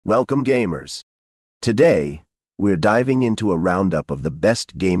Welcome, gamers. Today, we're diving into a roundup of the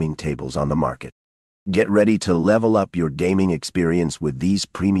best gaming tables on the market. Get ready to level up your gaming experience with these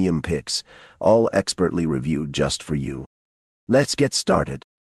premium picks, all expertly reviewed just for you. Let's get started.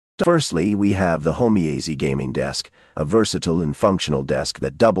 Firstly, we have the Homieasy gaming desk, a versatile and functional desk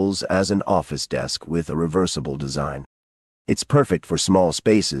that doubles as an office desk with a reversible design. It's perfect for small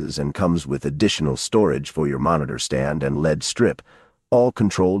spaces and comes with additional storage for your monitor stand and LED strip, all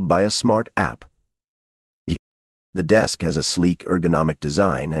controlled by a smart app. The desk has a sleek ergonomic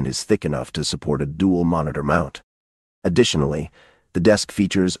design and is thick enough to support a dual monitor mount. Additionally, the desk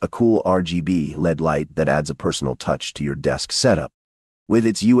features a cool RGB LED light that adds a personal touch to your desk setup. With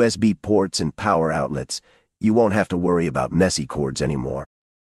its USB ports and power outlets, you won't have to worry about messy cords anymore.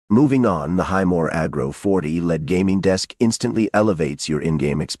 Moving on, the Highmore Agro 40 LED gaming desk instantly elevates your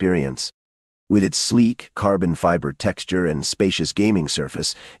in-game experience. With its sleek, carbon fiber texture and spacious gaming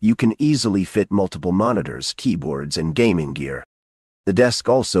surface, you can easily fit multiple monitors, keyboards, and gaming gear. The desk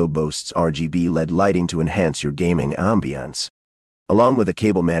also boasts RGB LED lighting to enhance your gaming ambience. Along with a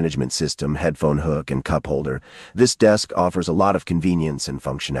cable management system, headphone hook, and cup holder, this desk offers a lot of convenience and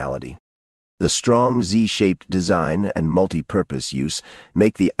functionality. The strong Z-shaped design and multi-purpose use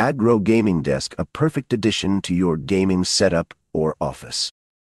make the Agro gaming desk a perfect addition to your gaming setup or office.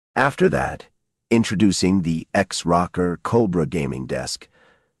 After that, introducing the X-Rocker Cobra gaming desk,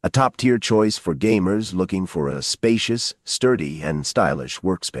 a top-tier choice for gamers looking for a spacious, sturdy, and stylish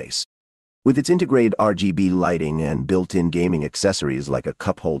workspace. With its integrated RGB lighting and built-in gaming accessories like a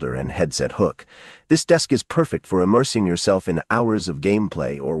cup holder and headset hook, this desk is perfect for immersing yourself in hours of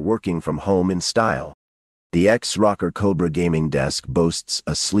gameplay or working from home in style. The X-Rocker Cobra gaming desk boasts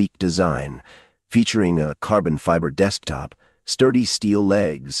a sleek design, featuring a carbon fiber desktop, sturdy steel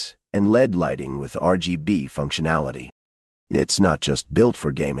legs, and LED lighting with RGB functionality. It's not just built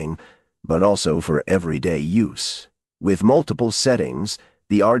for gaming, but also for everyday use. With multiple settings,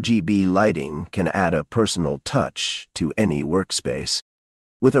 the RGB lighting can add a personal touch to any workspace.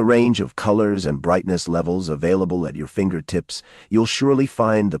 With a range of colors and brightness levels available at your fingertips, you'll surely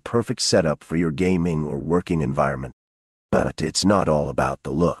find the perfect setup for your gaming or working environment. But it's not all about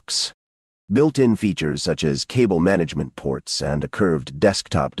the looks. Built-in features such as cable management ports and a curved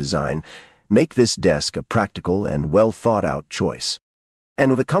desktop design make this desk a practical and well-thought-out choice.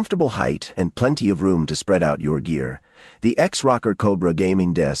 And with a comfortable height and plenty of room to spread out your gear, the X-Rocker Cobra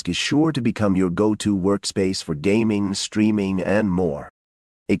gaming desk is sure to become your go-to workspace for gaming, streaming, and more.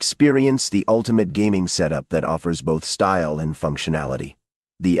 Experience the ultimate gaming setup that offers both style and functionality.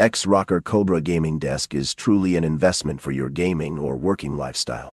 The X-Rocker Cobra gaming desk is truly an investment for your gaming or working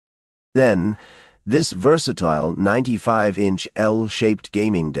lifestyle. Then, this versatile 95-inch L-shaped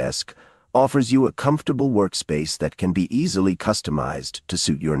gaming desk offers you a comfortable workspace that can be easily customized to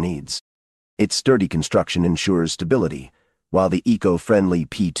suit your needs. Its sturdy construction ensures stability, while the eco-friendly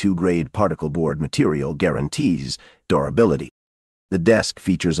P2 grade particle board material guarantees durability. The desk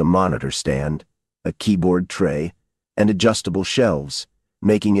features a monitor stand, a keyboard tray, and adjustable shelves,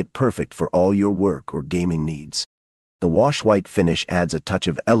 making it perfect for all your work or gaming needs. The wash-white finish adds a touch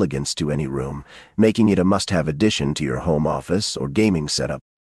of elegance to any room, making it a must-have addition to your home office or gaming setup.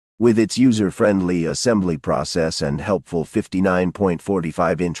 With its user-friendly assembly process and helpful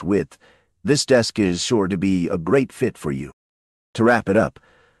 59.45-inch width, this desk is sure to be a great fit for you. To wrap it up,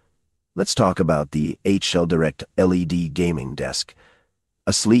 let's talk about the HL Direct LED gaming desk,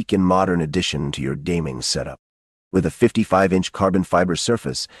 a sleek and modern addition to your gaming setup. With a 55-inch carbon fiber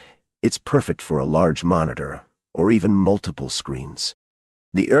surface, it's perfect for a large monitor or even multiple screens.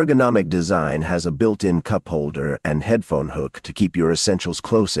 The ergonomic design has a built-in cup holder and headphone hook to keep your essentials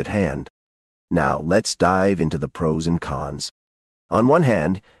close at hand. Now, let's dive into the pros and cons. On one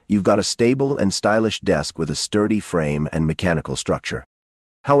hand, you've got a stable and stylish desk with a sturdy frame and mechanical structure.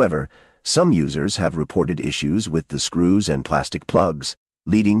 However, some users have reported issues with the screws and plastic plugs,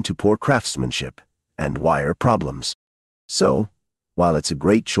 leading to poor craftsmanship and wire problems. So, while it's a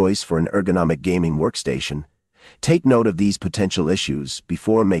great choice for an ergonomic gaming workstation, take note of these potential issues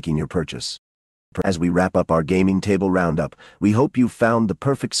before making your purchase. As we wrap up our gaming table roundup, we hope you found the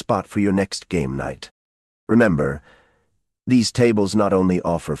perfect spot for your next game night. Remember, these tables not only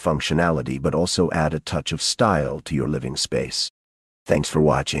offer functionality but also add a touch of style to your living space. Thanks for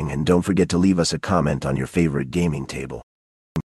watching, and don't forget to leave us a comment on your favorite gaming table.